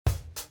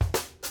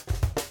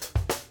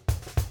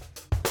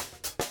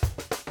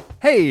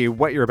Hey,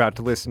 what you're about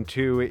to listen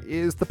to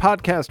is the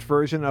podcast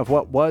version of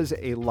what was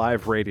a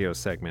live radio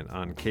segment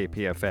on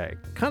KPFA.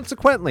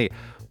 Consequently,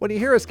 when you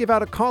hear us give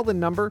out a call-in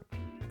number,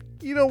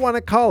 you don't want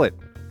to call it.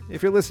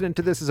 If you're listening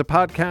to this as a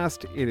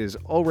podcast, it is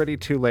already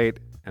too late,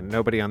 and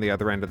nobody on the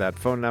other end of that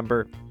phone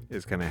number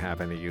is going to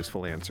have any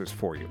useful answers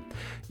for you.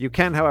 You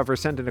can, however,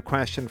 send in a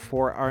question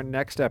for our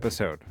next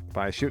episode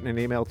by shooting an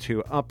email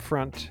to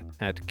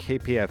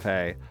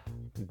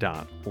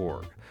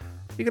upfront@kpfa.org.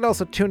 You can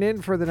also tune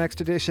in for the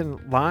next edition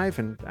live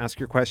and ask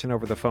your question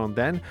over the phone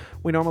then.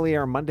 We normally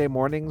air Monday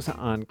mornings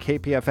on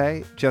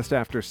KPFA just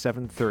after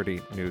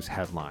 7:30 news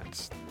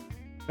headlines.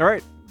 All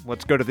right,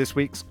 let's go to this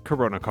week's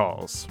Corona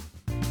Calls.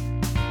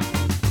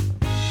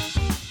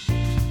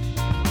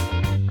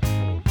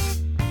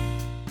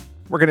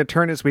 We're going to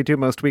turn, as we do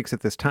most weeks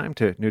at this time,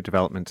 to new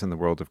developments in the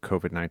world of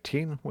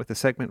COVID-19 with a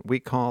segment we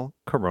call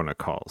Corona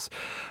Calls.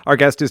 Our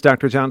guest is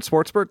Dr. John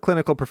Swartzberg,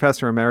 Clinical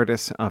Professor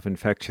Emeritus of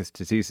Infectious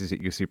Diseases at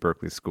UC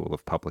Berkeley School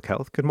of Public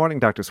Health. Good morning,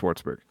 Dr.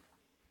 Swartzberg.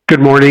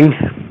 Good morning.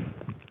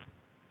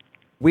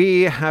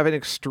 We have an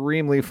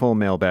extremely full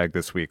mailbag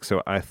this week,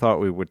 so I thought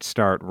we would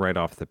start right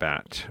off the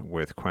bat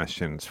with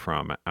questions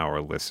from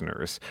our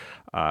listeners.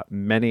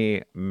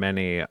 Many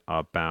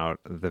about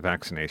the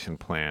vaccination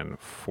plan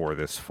for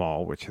this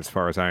fall, which, as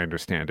far as I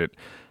understand it,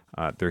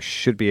 there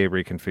should be a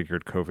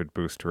reconfigured COVID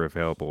booster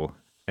available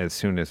as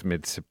soon as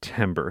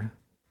mid-September.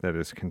 That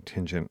is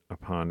contingent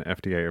upon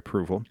FDA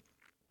approval.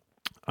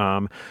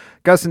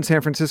 Gus in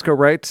San Francisco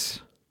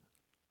writes,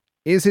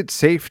 is it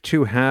safe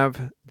to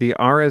have the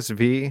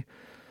RSV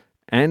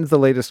and the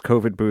latest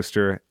COVID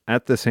booster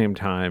at the same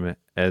time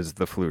as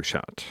the flu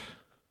shot?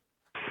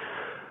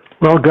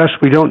 Well, Gus,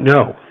 we don't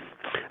know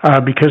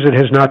because it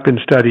has not been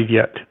studied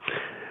yet.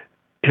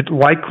 It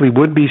likely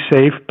would be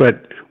safe,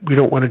 but we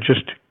don't want to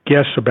just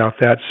guess about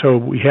that. So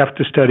we have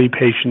to study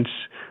patients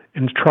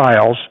in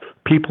trials,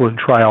 people in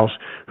trials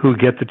who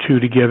get the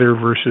two together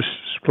versus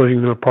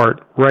splitting them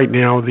apart. Right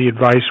now, the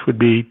advice would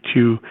be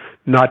to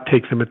not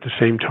take them at the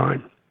same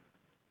time.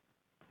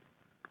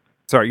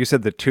 Sorry, you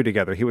said the two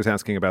together. He was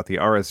asking about the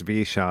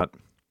RSV shot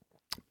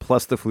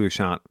plus the flu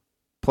shot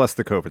plus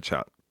the COVID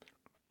shot.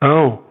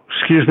 Oh,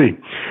 excuse me.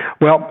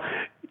 Well,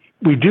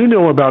 we do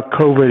know about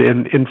COVID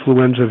and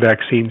influenza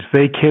vaccines.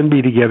 They can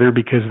be together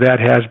because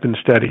that has been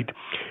studied.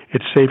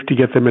 It's safe to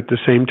get them at the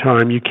same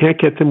time. You can't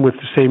get them with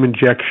the same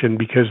injection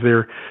because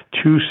they're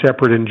two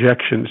separate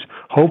injections.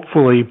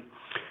 Hopefully,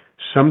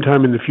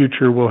 sometime in the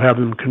future, we'll have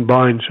them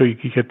combined so you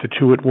can get the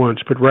two at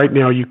once. But right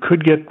now, you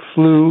could get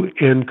flu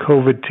and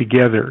COVID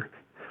together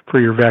for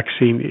your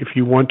vaccine if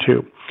you want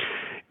to.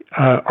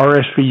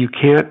 RSV you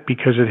can't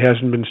because it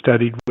hasn't been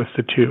studied with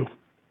the two.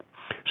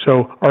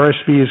 So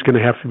RSV is going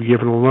to have to be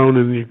given alone,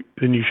 and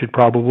then you should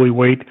probably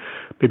wait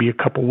maybe a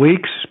couple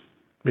weeks,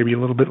 maybe a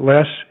little bit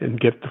less, and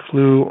get the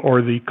flu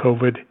or the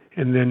COVID,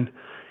 and then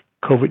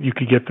COVID, you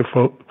could get the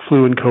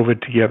flu and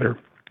COVID together.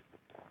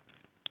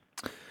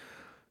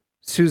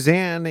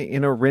 Suzanne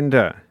in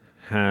Orinda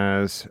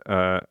has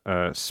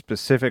a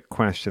specific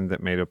question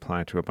that may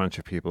apply to a bunch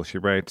of people. She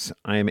writes,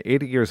 I am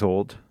 80 years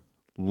old,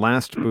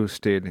 last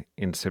boosted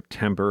in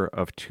September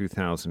of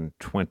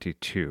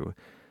 2022,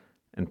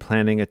 and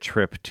planning a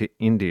trip to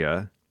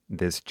India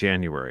this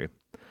January.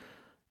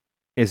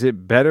 Is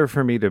it better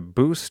for me to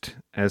boost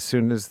as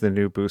soon as the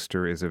new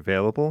booster is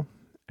available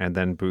and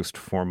then boost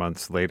 4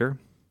 months later?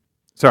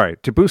 Sorry,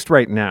 to boost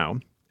right now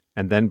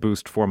and then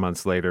boost 4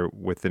 months later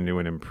with the new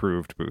and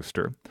improved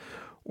booster,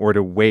 or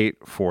to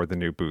wait for the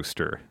new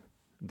booster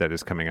that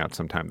is coming out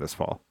sometime this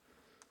fall?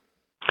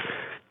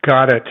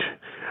 Got it.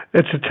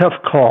 It's a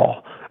tough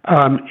call.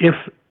 If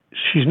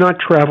she's not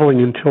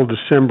traveling until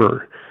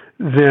December,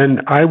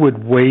 then I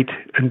would wait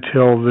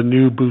until the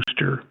new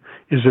booster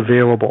is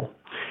available.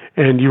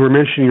 And you were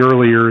mentioning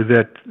earlier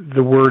that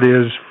the word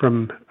is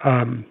from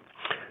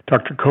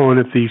Dr. Cohen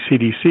at the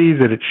CDC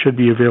that it should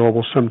be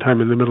available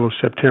sometime in the middle of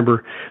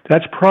September.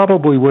 That's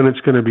probably when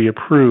it's going to be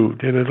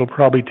approved, and it'll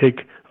probably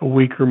take a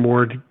week or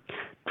more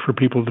for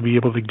people to be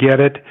able to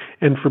get it.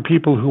 And for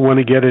people who want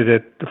to get it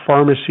at the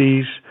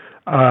pharmacies,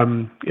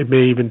 it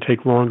may even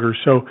take longer.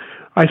 So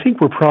I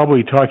think we're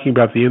probably talking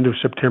about the end of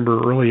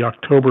September, early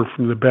October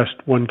from the best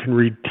one can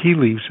read tea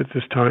leaves at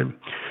this time.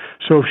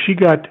 So if she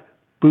got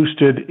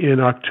boosted in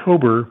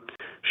October,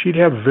 she'd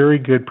have very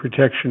good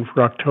protection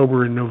for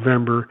October and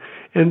November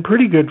and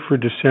pretty good for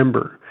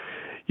December.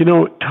 You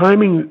know,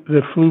 timing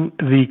the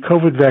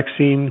COVID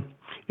vaccine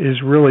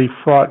is really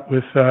fraught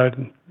with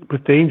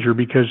danger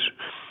because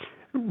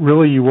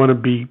really you want to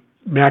be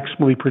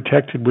maximally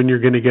protected when you're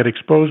going to get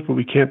exposed, but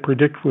we can't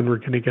predict when we're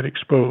going to get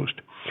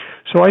exposed.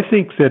 So I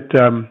think that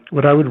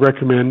what I would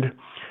recommend,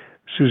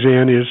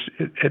 Suzanne, is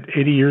at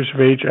 80 years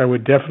of age, I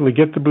would definitely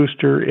get the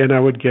booster, and I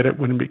would get it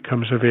when it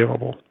becomes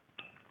available.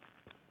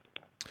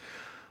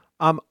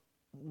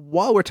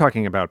 While we're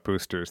talking about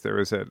boosters, there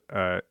was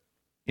an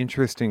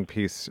interesting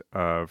piece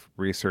of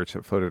research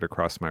that floated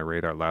across my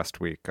radar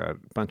last week. A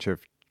bunch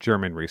of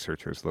German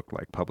researchers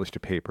published a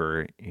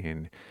paper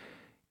in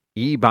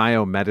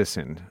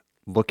eBiomedicine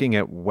looking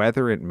at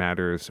whether it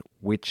matters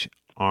which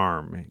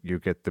arm you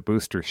get the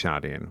booster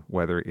shot in,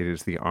 whether it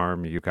is the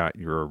arm you got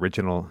your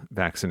original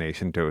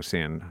vaccination dose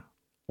in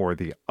or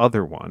the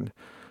other one,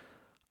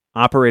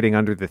 operating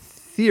under the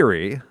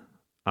theory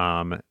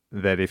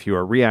that if you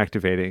are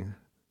reactivating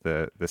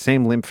the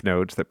same lymph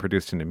nodes that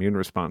produced an immune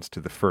response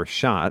to the first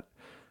shot,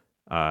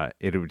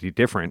 it would be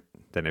different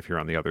than if you're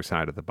on the other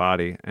side of the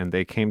body. And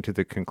they came to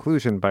the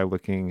conclusion by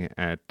looking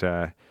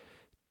at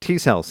T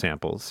cell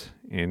samples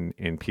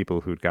in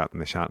people who'd gotten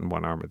the shot in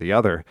one arm or the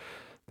other,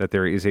 that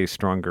there is a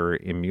stronger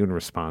immune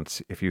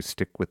response if you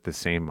stick with the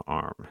same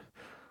arm.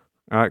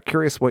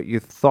 Curious what you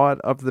thought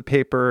of the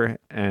paper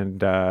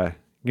and,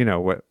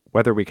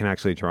 whether we can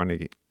actually draw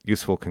any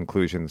useful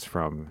conclusions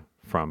from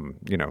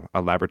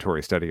a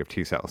laboratory study of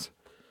T cells.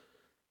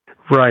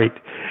 Right.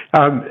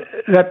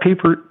 That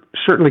paper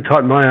certainly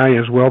caught my eye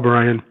as well,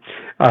 Brian.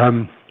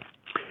 I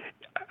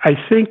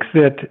think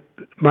that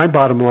my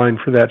bottom line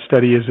for that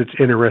study is it's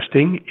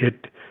interesting.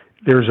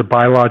 There's a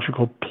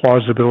biological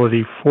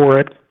plausibility for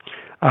it.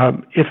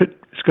 If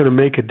it's going to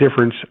make a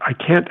difference, I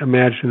can't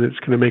imagine that it's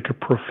going to make a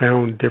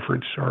profound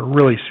difference or a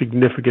really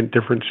significant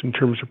difference in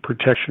terms of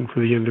protection for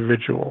the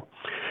individual.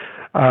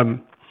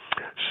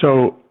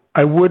 So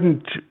I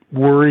wouldn't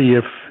worry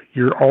if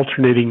you're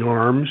alternating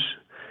arms,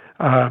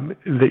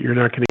 that you're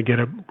not going to get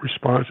a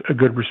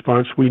good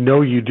response. We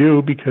know you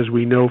do because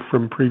we know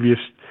from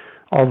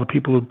all the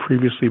people who've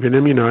previously been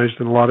immunized,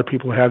 and a lot of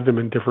people had them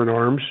in different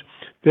arms,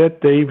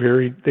 that they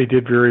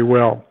did very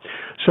well.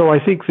 So I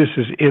think this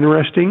is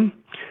interesting.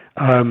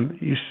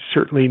 You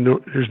certainly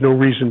there's no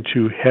reason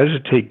to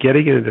hesitate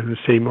getting it in the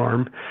same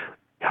arm.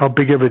 How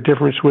big of a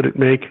difference would it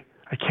make?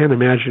 I can't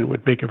imagine it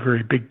would make a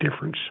very big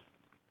difference.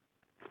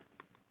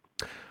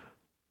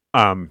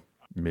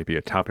 Maybe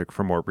a topic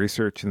for more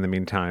research. In the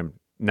meantime,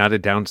 not a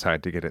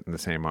downside to get it in the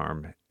same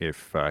arm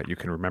if you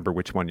can remember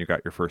which one you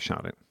got your first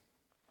shot in.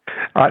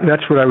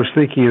 That's what I was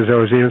thinking as I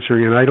was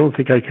answering, and I don't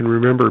think I can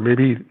remember.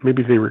 Maybe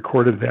they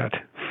recorded that.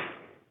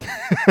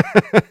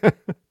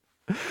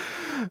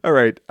 All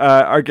right.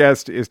 Our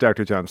guest is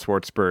Dr. John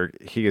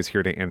Swartzberg. He is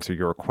here to answer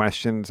your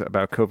questions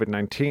about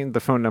COVID-19.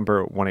 The phone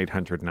number,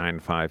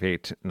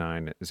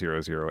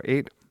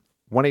 1-800-958-9008.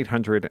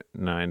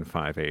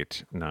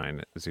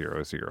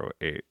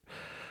 1-800-958-9008.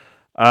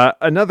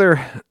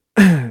 Another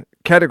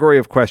category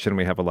of question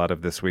we have a lot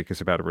of this week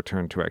is about a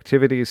return to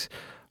activities.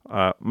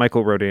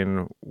 Michael wrote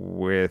in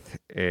with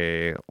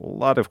a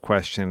lot of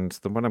questions.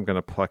 The one I'm going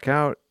to pluck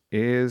out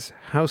is,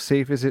 how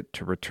safe is it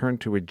to return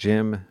to a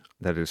gym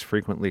that is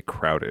frequently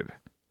crowded?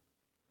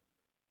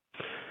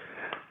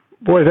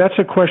 Boy, that's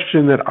a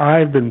question that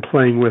I've been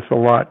playing with a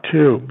lot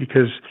too,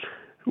 because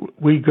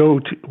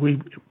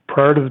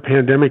prior to the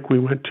pandemic, we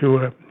went to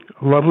a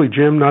lovely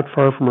gym not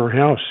far from our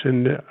house,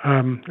 and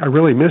I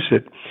really miss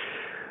it.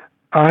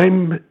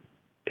 I'm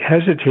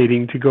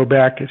hesitating to go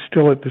back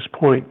still at this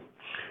point.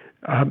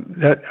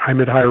 That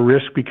I'm at higher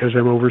risk because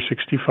I'm over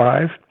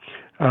 65,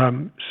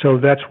 so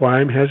that's why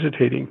I'm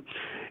hesitating.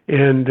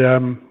 And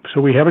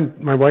so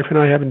my wife and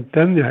I haven't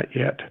done that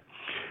yet.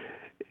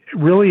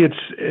 Really,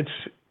 this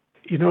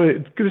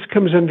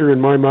comes under,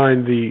 in my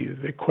mind,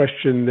 the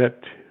question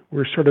that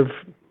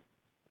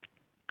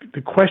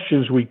the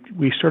questions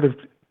we sort of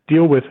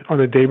deal with on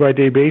a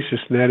day-by-day basis,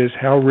 and that is,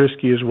 how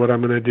risky is what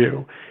I'm going to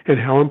do, and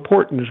how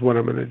important is what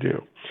I'm going to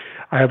do.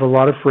 I have a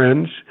lot of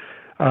friends,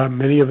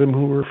 many of them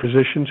who are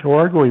physicians, who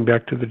are going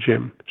back to the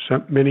gym,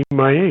 many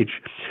my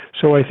age.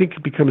 So I think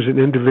it becomes an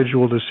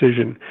individual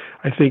decision.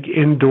 I think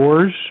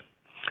indoors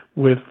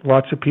with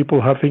lots of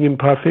people huffing and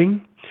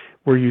puffing,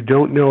 where you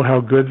don't know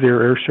how good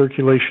their air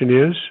circulation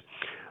is,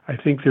 I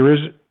think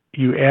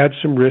you add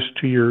some risk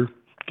to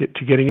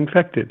getting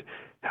infected.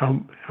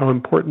 How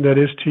important that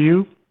is to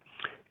you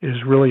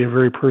is really a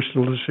very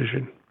personal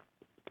decision.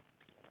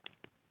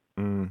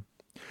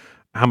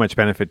 How much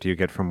benefit do you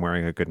get from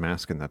wearing a good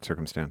mask in that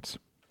circumstance?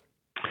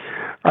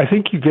 I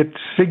think you get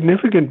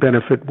significant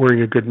benefit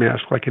wearing a good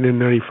mask, like an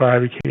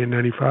N95, a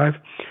KN95.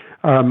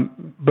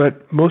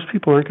 But most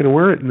people aren't going to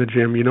wear it in the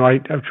gym.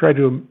 I've tried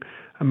to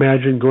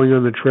imagine going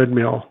on the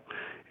treadmill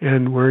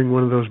and wearing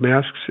one of those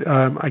masks.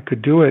 I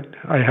could do it.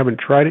 I haven't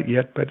tried it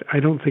yet, but I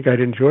don't think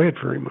I'd enjoy it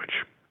very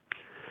much.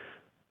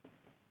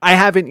 I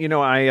haven't.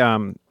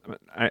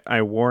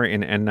 I wore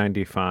an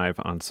N95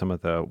 on some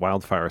of the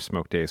wildfire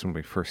smoke days when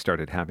we first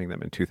started having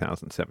them in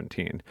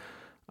 2017.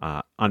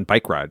 On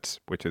bike rides,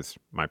 which is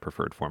my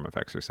preferred form of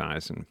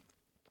exercise. And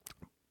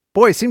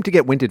boy, I seem to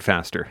get winded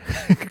faster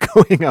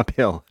going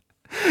uphill.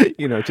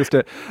 Just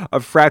a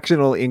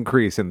fractional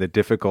increase in the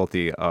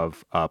difficulty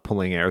of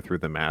pulling air through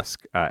the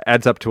mask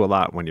adds up to a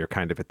lot when you're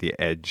kind of at the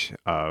edge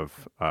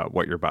of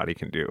what your body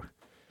can do.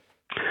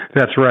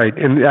 That's right.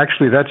 And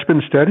actually, that's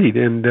been studied.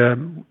 And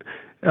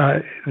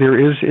there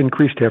is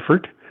increased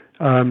effort,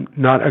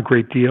 not a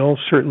great deal,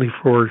 certainly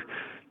for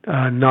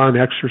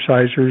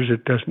non-exercisers,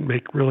 it doesn't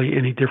make really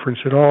any difference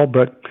at all,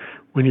 but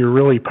when you're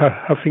really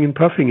huffing and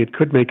puffing, it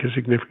could make a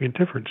significant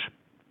difference.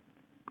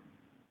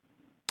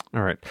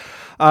 All right.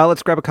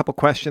 Let's grab a couple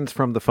questions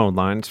from the phone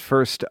lines.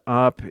 First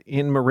up,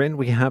 in Marin,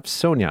 we have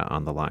Sonia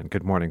on the line.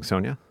 Good morning,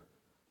 Sonia.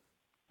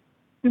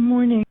 Good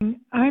morning.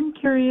 I'm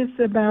curious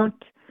about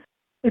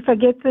if I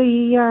get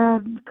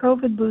the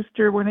COVID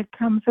booster when it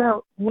comes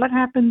out, what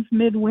happens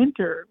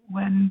midwinter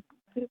when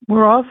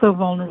we're also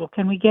vulnerable?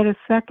 Can we get a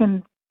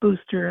second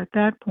booster at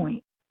that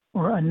point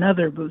or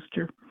another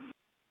booster?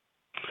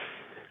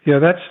 Yeah,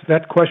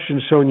 that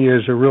question, Sonia,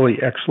 is a really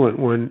excellent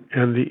one,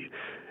 and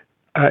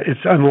it's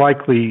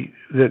unlikely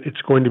that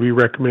it's going to be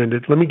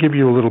recommended. Let me give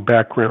you a little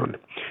background.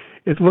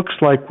 It looks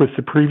like with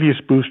the previous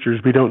boosters,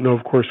 we don't know,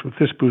 of course, with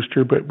this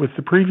booster, but with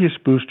the previous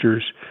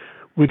boosters,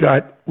 we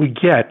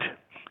get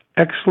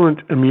excellent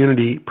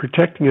immunity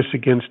protecting us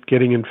against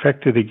getting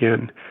infected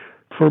again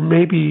for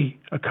maybe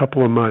a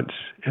couple of months,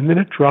 and then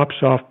it drops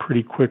off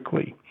pretty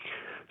quickly.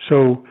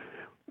 So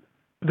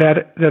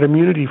that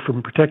immunity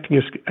from protecting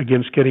us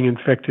against getting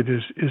infected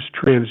is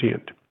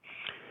transient.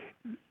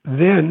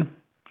 Then,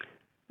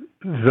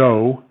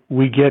 though,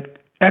 we get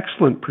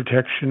excellent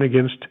protection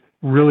against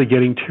really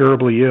getting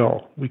terribly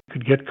ill. We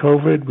could get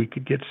COVID, we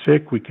could get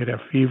sick, we could have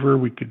fever,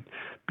 we could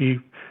be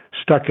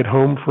stuck at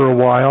home for a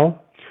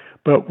while,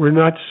 but we're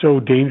not so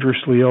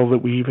dangerously ill that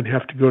we even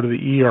have to go to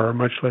the ER,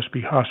 much less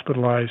be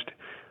hospitalized,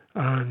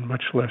 and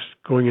much less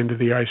going into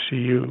the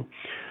ICU.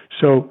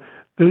 So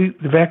the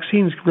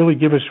vaccines really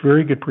give us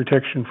very good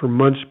protection for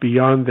months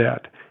beyond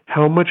that.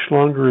 How much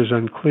longer is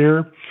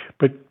unclear,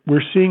 but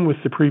we're seeing with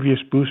the previous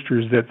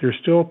boosters that there's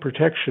still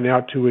protection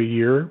out to a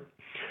year.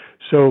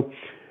 So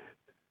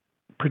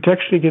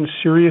protection against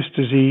serious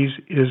disease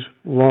is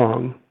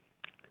long,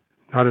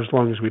 not as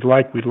long as we'd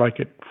like. We'd like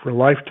it for a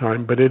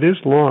lifetime, but it is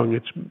long.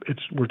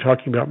 We're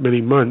talking about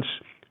many months,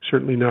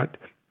 certainly not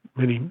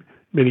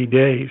many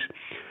days.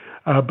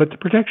 But the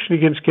protection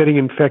against getting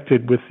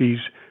infected with these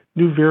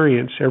new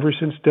variants ever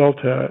since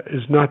Delta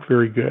is not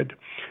very good.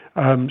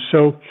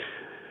 So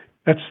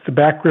that's the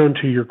background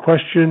to your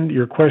question.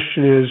 Your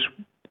question is,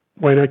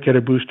 why not get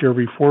a booster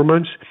every 4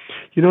 months?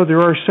 You know,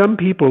 there are some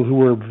people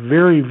who are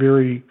very,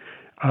 very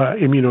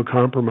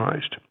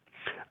immunocompromised,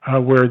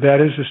 where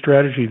that is a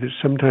strategy that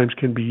sometimes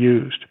can be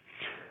used.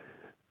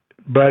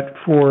 But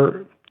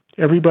for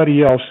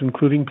everybody else,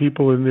 including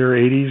people in their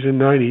 80s and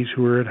 90s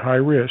who are at high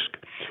risk,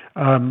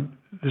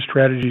 the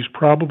strategy is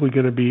probably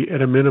going to be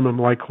at a minimum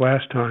like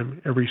last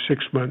time, every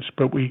 6 months.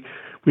 But we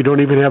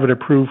don't even have it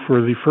approved for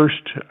the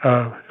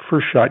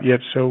first shot yet,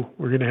 so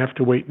we're going to have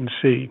to wait and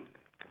see.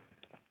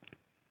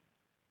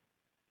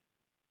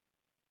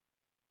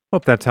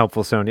 Hope that's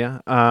helpful,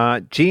 Sonia.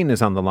 Jean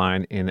is on the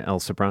line in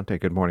El Sobrante.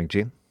 Good morning,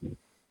 Jean.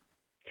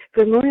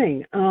 Good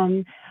morning.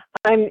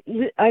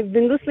 I've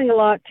been listening a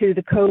lot to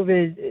the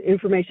COVID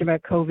information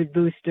about COVID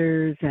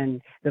boosters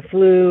and the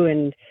flu,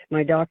 and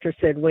my doctor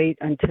said wait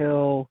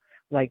until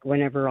like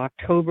whenever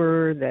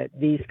October that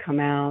these come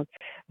out.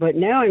 But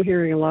now I'm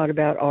hearing a lot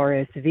about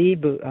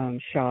RSV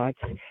shots,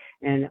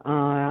 and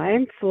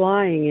I'm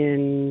flying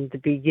in the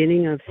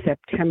beginning of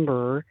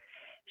September.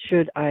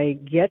 Should I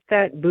get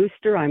that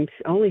booster? I'm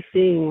only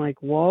seeing like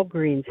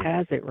Walgreens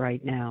has it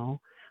right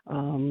now.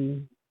 But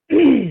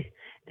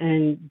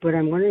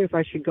I'm wondering if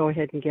I should go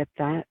ahead and get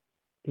that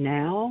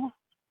now.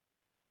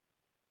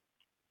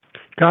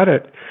 Got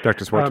it.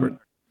 Dr. Swartzberg.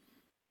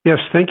 Yes,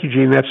 thank you,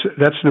 Gene. That's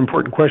an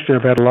important question.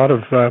 I've had a lot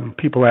of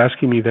people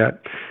asking me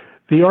that.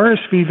 The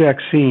RSV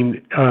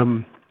vaccine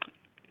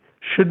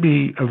should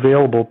be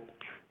available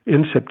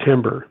in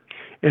September.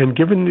 And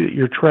given that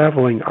you're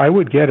traveling, I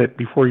would get it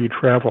before you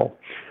travel.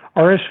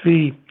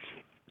 RSV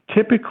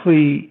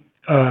typically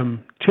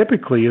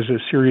is a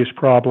serious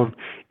problem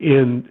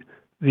in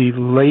the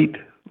late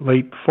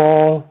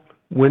fall,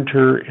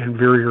 winter, and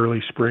very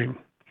early spring.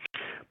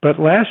 But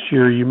last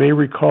year, you may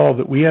recall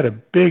that we had a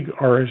big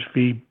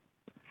RSV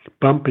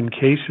bump in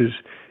cases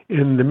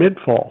in the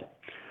mid-fall.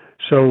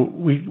 So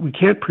we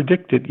can't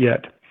predict it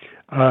yet.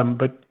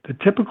 But the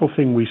typical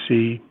thing we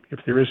see, if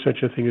there is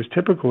such a thing as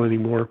typical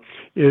anymore,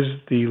 is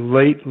the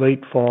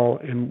late fall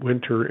and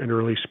winter and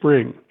early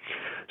spring.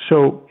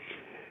 So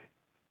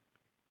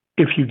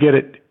if you get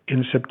it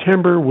in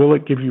September, will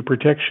it give you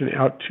protection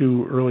out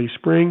to early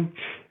spring?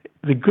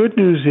 The good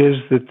news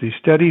is that the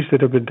studies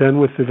that have been done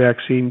with the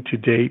vaccine to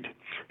date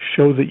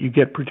show that you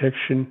get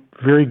protection,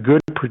 very good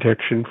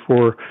protection,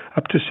 for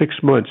up to 6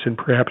 months and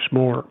perhaps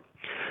more.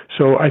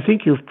 So I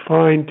think you're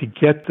fine to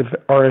get the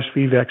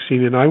RSV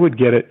vaccine, and I would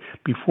get it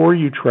before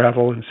you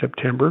travel in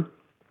September,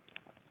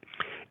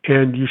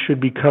 and you should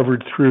be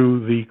covered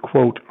through the,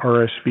 quote,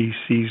 RSV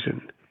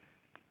season.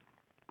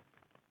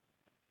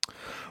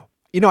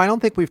 You know, I don't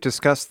think we've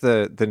discussed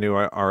the new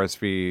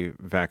RSV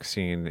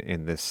vaccine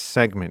in this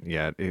segment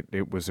yet.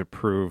 It was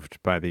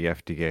approved by the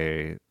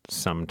FDA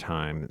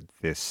sometime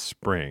this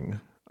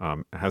spring.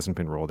 It hasn't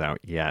been rolled out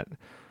yet.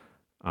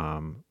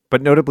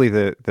 But notably,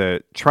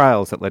 the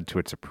trials that led to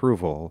its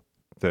approval,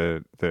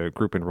 the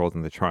group enrolled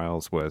in the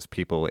trials was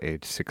people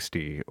age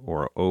 60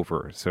 or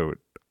over. So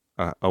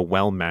a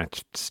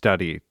well-matched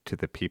study to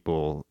the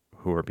people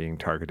who are being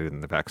targeted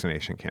in the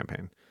vaccination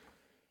campaign.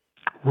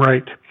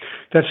 Right.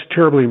 That's a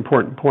terribly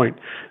important point.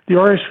 The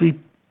RSV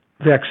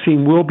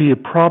vaccine will be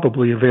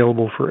probably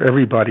available for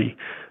everybody,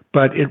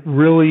 but it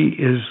really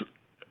is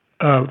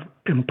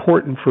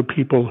important for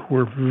people who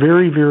are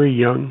very, very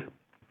young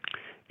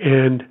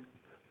and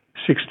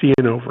 60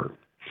 and over.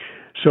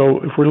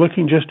 So if we're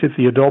looking just at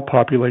the adult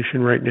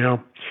population right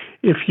now,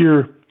 if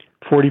you're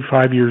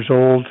 45 years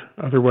old,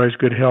 otherwise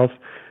good health,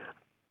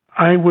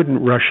 I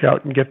wouldn't rush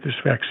out and get this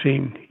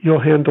vaccine.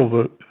 You'll handle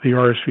the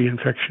RSV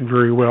infection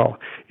very well.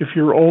 If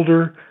you're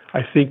older,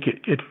 I think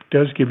it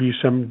does give you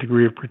some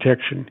degree of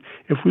protection.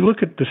 If we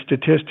look at the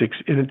statistics,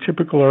 in a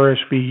typical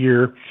RSV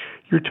year,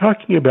 you're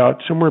talking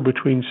about somewhere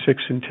between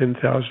 6 and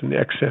 10,000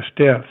 excess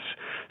deaths.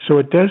 So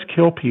it does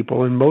kill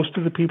people, and most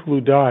of the people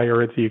who die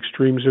are at the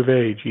extremes of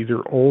age,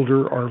 either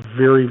older or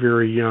very,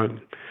 very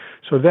young.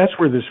 So that's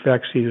where this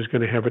vaccine is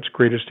going to have its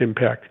greatest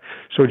impact.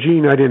 So,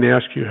 Gene, I didn't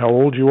ask you how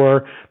old you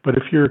are, but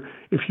if you're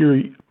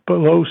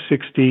below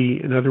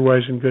 60 and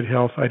otherwise in good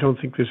health, I don't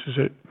think this is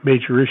a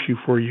major issue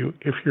for you.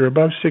 If you're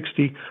above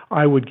 60,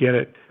 I would get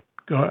it,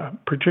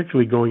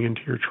 particularly going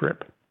into your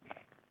trip.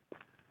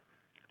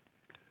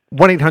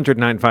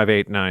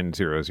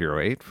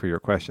 1-800-958-9008 for your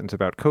questions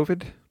about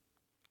COVID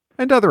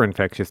and other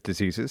infectious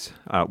diseases.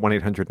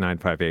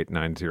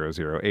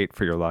 1-800-958-9008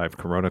 for your live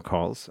corona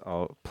calls.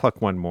 I'll pluck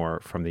one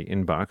more from the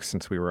inbox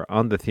since we were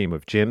on the theme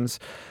of gyms.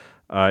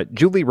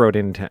 Julie wrote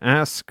in to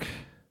ask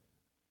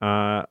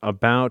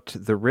about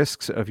the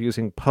risks of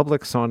using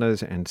public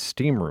saunas and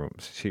steam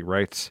rooms. She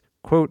writes,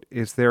 quote,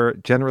 "Is there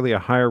generally a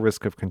higher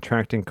risk of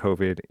contracting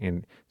COVID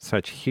in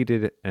such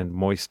heated and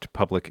moist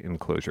public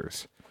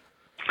enclosures?"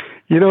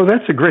 You know,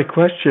 that's a great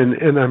question,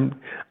 and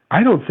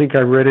I don't think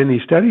I read any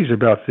studies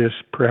about this.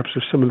 Perhaps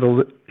if some of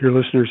your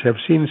listeners have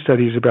seen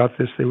studies about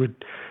this,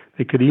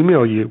 they could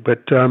email you.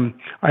 But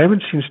I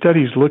haven't seen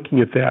studies looking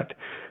at that.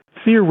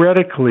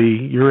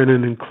 Theoretically, you're in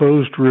an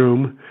enclosed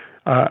room.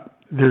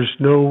 There's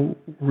no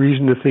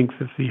reason to think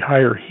that the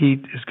higher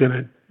heat is going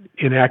to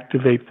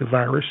inactivate the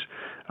virus.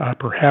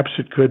 Perhaps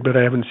it could, but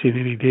I haven't seen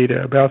any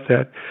data about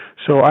that.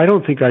 So I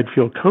don't think I'd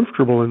feel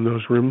comfortable in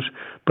those rooms,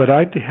 but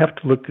I'd have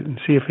to look and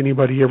see if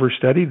anybody ever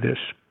studied this.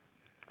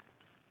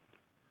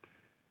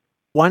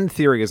 One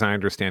theory, as I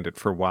understand it,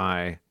 for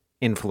why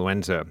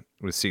influenza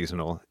was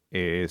seasonal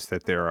is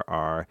that there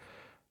are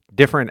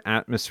different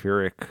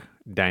atmospheric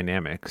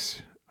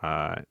dynamics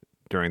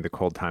during the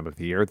cold time of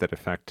the year that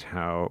affect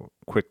how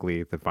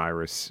quickly the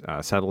virus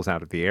settles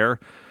out of the air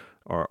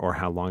or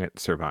how long it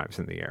survives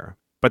in the air.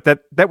 But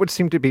that would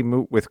seem to be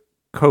moot with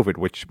COVID,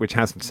 which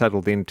hasn't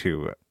settled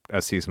into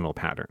a seasonal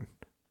pattern,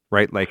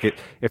 right? Like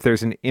if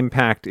there's an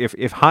impact,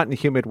 if hot and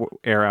humid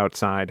air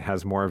outside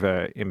has more of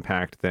an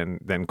impact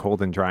than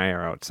cold and dry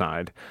air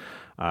outside,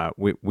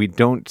 we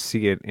don't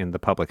see it in the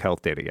public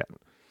health data yet.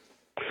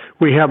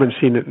 We haven't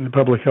seen it in the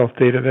public health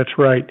data. That's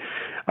right.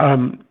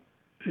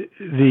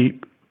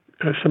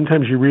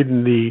 Sometimes you read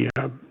in the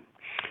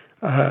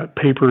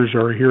papers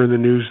or hear in the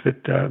news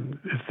that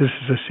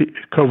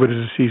COVID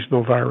is a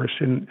seasonal virus,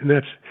 and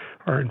that's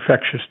our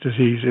infectious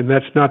disease, and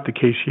that's not the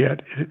case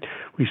yet.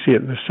 We see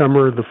it in the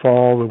summer, the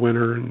fall, the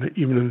winter, and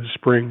even in the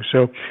spring.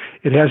 So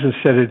it hasn't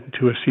set it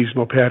into a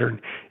seasonal pattern.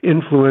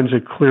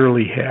 Influenza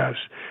clearly has.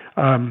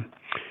 And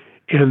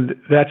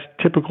that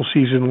typical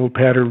seasonal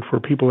pattern for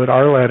people at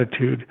our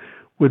latitude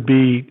would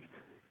be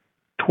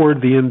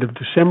toward the end of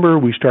December,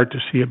 we start to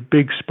see a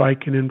big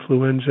spike in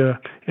influenza,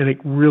 and it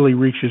really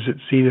reaches its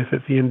zenith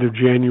at the end of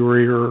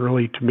January or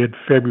early to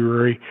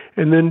mid-February,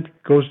 and then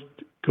goes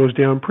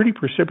down pretty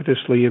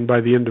precipitously, and by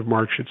the end of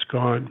March, it's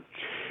gone.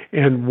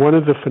 And one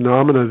of the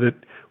phenomena that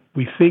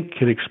we think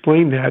can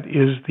explain that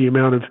is the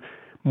amount of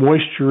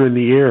moisture in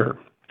the air.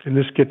 And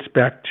this gets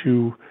back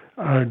to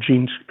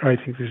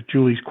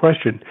Julie's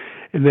question,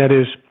 and that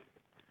is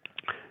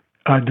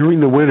during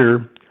the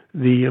winter,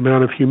 the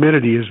amount of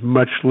humidity is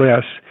much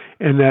less,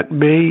 and that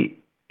may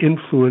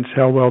influence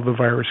how well the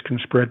virus can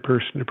spread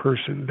person to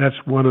person. That's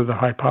one of the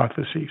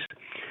hypotheses.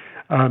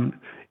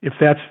 If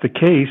that's the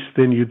case,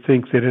 then you'd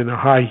think that in a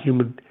high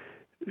humid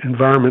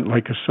environment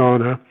like a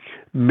sauna,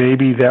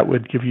 maybe that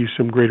would give you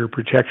some greater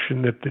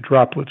protection, that the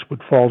droplets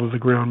would fall to the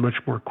ground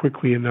much more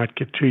quickly and not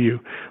get to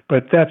you.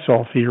 But that's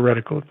all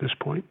theoretical at this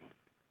point.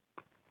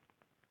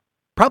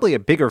 Probably a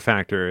bigger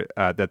factor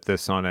that the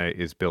sauna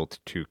is built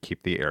to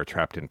keep the air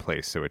trapped in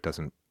place so it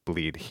doesn't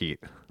bleed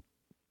heat.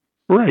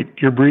 Right.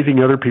 You're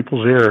breathing other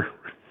people's air.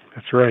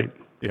 That's right.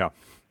 Yeah.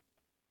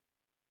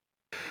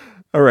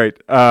 All right.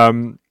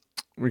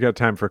 We got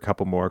time for a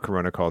couple more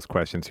Corona Calls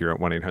questions here at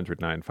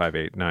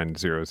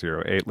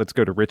 1-800-958-9008. Let's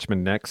go to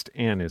Richmond next.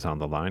 Anne is on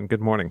the line.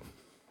 Good morning.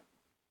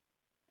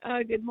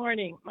 Good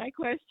morning. My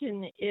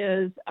question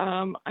is,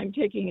 I'm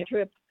taking a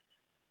trip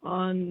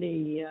on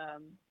the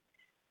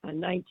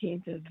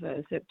 19th of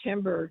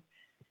September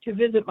to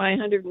visit my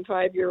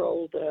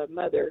 105-year-old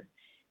mother,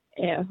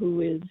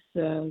 who is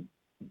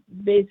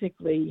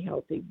basically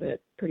healthy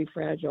but pretty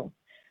fragile.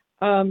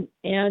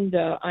 And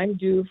I'm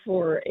due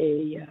for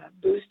a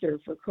booster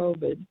for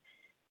COVID.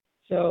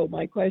 So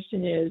my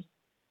question is,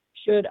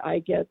 should I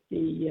get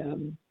the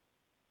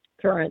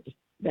current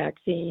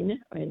vaccine,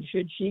 and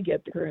should she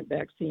get the current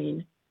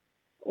vaccine,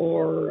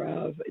 or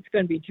it's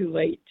going to be too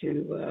late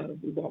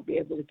we won't be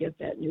able to get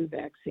that new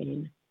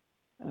vaccine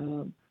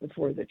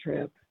before the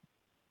trip.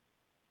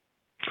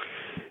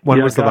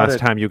 When was the last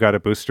time you got a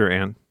booster,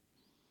 Anne?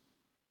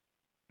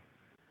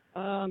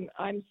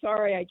 I'm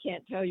sorry I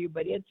can't tell you,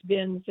 but it's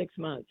been 6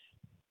 months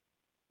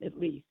at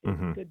least.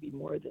 Mm-hmm. It could be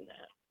more than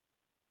that.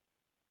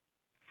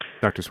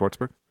 Dr.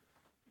 Schwartzberg?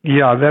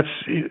 Yeah,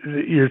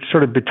 you're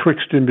sort of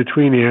betwixt and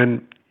between,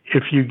 Ann.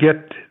 If you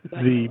get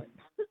if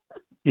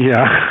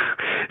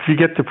you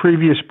get the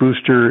previous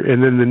booster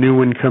and then the new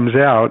one comes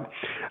out,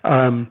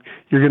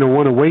 you're going to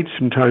want to wait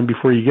some time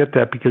before you get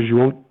that, because you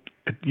won't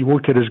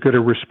get as good a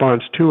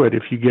response to it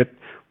if you get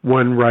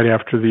one right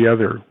after the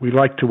other. We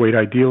like to wait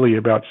ideally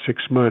about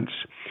 6 months.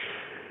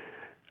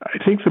 I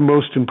think the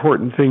most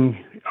important thing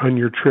on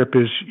your trip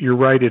is, you're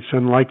right, it's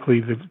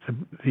unlikely that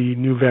the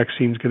new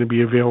vaccine is going to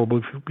be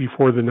available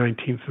before the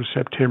 19th of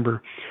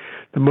September.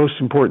 The most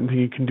important thing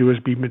you can do is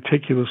be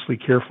meticulously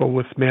careful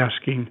with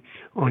masking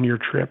on your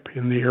trip,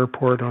 in the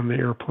airport, on the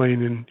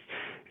airplane, and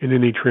in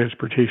any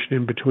transportation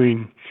in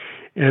between.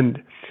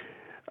 And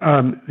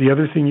the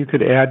other thing you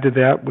could add to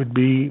that would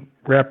be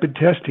rapid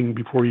testing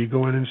before you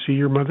go in and see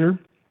your mother.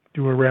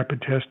 Do a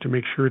rapid test to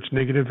make sure it's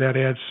negative. That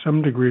adds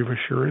some degree of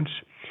assurance,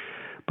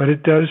 but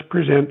it does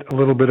present a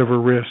little bit of a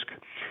risk.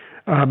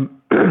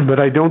 But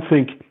I don't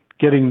think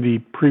getting the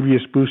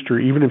previous booster,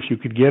 even if you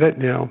could get it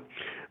now,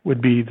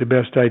 would be the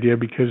best idea,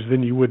 because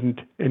then you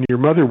wouldn't, and your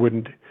mother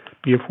wouldn't,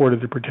 be afforded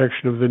the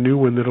protection of the new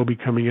one that'll be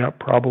coming out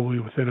probably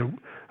within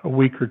a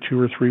week or 2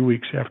 or 3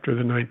 weeks after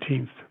the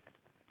 19th.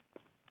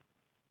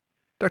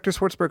 Dr.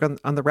 Schwartzberg,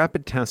 on the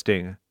rapid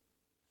testing,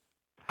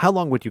 how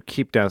long would you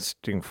keep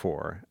testing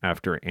for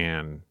after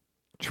Anne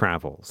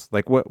travels?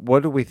 Like,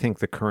 what do we think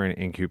the current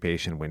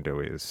incubation window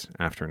is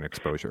after an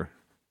exposure?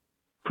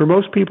 For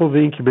most people, the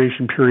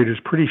incubation period is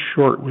pretty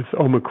short with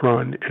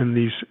Omicron and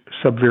these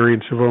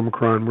subvariants of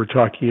Omicron. We're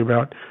talking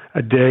about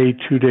a day,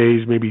 2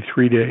 days, maybe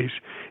 3 days.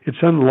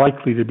 It's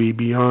unlikely to be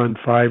beyond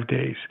 5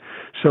 days.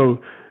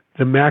 So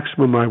the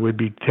maximum I would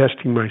be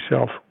testing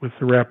myself with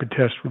the rapid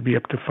test would be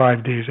up to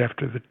 5 days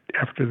after the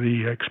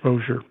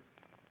exposure.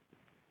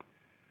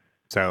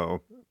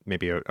 So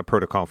maybe a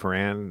protocol for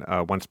Anne,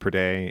 once per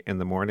day in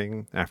the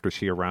morning after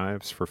she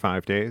arrives for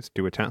 5 days,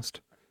 do a test?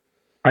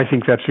 I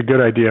think that's a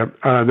good idea.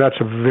 That's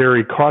a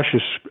very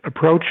cautious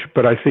approach,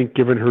 but I think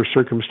given her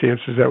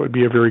circumstances, that would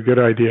be a very good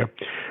idea.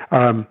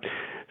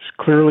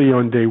 Clearly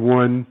on day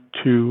 1,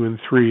 2, and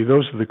 3,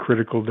 those are the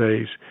critical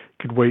days. You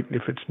could wait,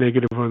 if it's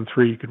negative on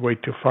 3, you could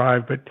wait till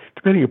 5, but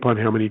depending upon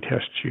how many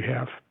tests you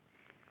have.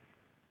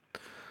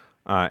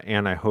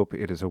 Anne, I hope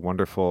it is a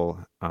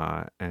wonderful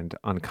and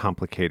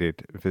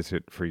uncomplicated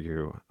visit for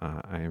you.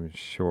 I am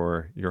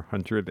sure your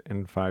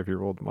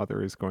 105-year-old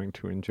mother is going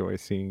to enjoy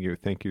seeing you.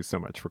 Thank you so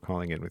much for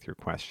calling in with your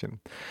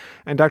question.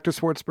 And Dr.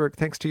 Schwartzberg,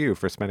 thanks to you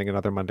for spending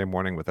another Monday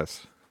morning with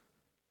us.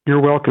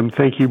 You're welcome.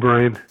 Thank you,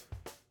 Brian.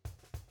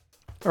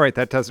 All right,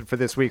 that does it for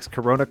this week's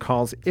Corona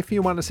Calls. If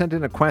you want to send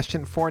in a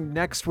question for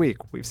next week,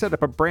 we've set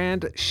up a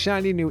brand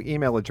shiny new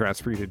email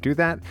address for you to do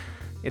that.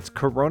 It's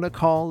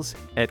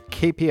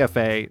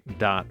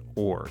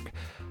coronacalls@kpfa.org.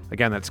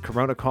 Again, that's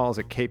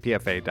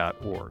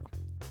coronacalls@kpfa.org.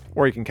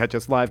 Or you can catch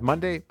us live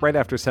Monday right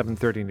after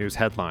 7:30 news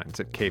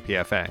headlines at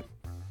KPFA.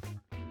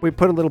 We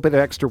put a little bit of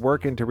extra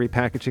work into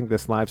repackaging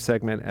this live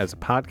segment as a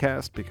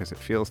podcast because it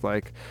feels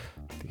like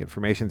the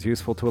information is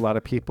useful to a lot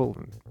of people,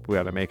 and we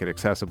ought to make it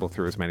accessible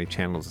through as many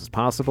channels as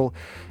possible.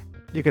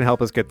 You can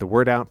help us get the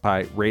word out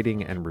by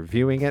rating and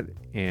reviewing it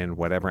in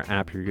whatever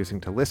app you're using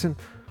to listen.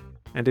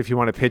 And if you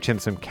want to pitch in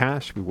some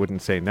cash, we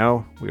wouldn't say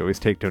no. We always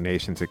take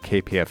donations at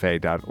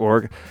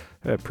kpfa.org.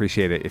 I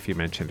appreciate it if you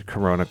mentioned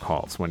Corona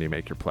Calls when you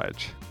make your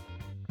pledge.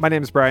 My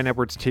name is Brian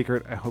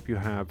Edwards-Tiekert. I hope you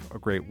have a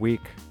great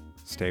week.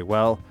 Stay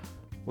well.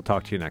 We'll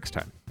talk to you next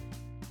time.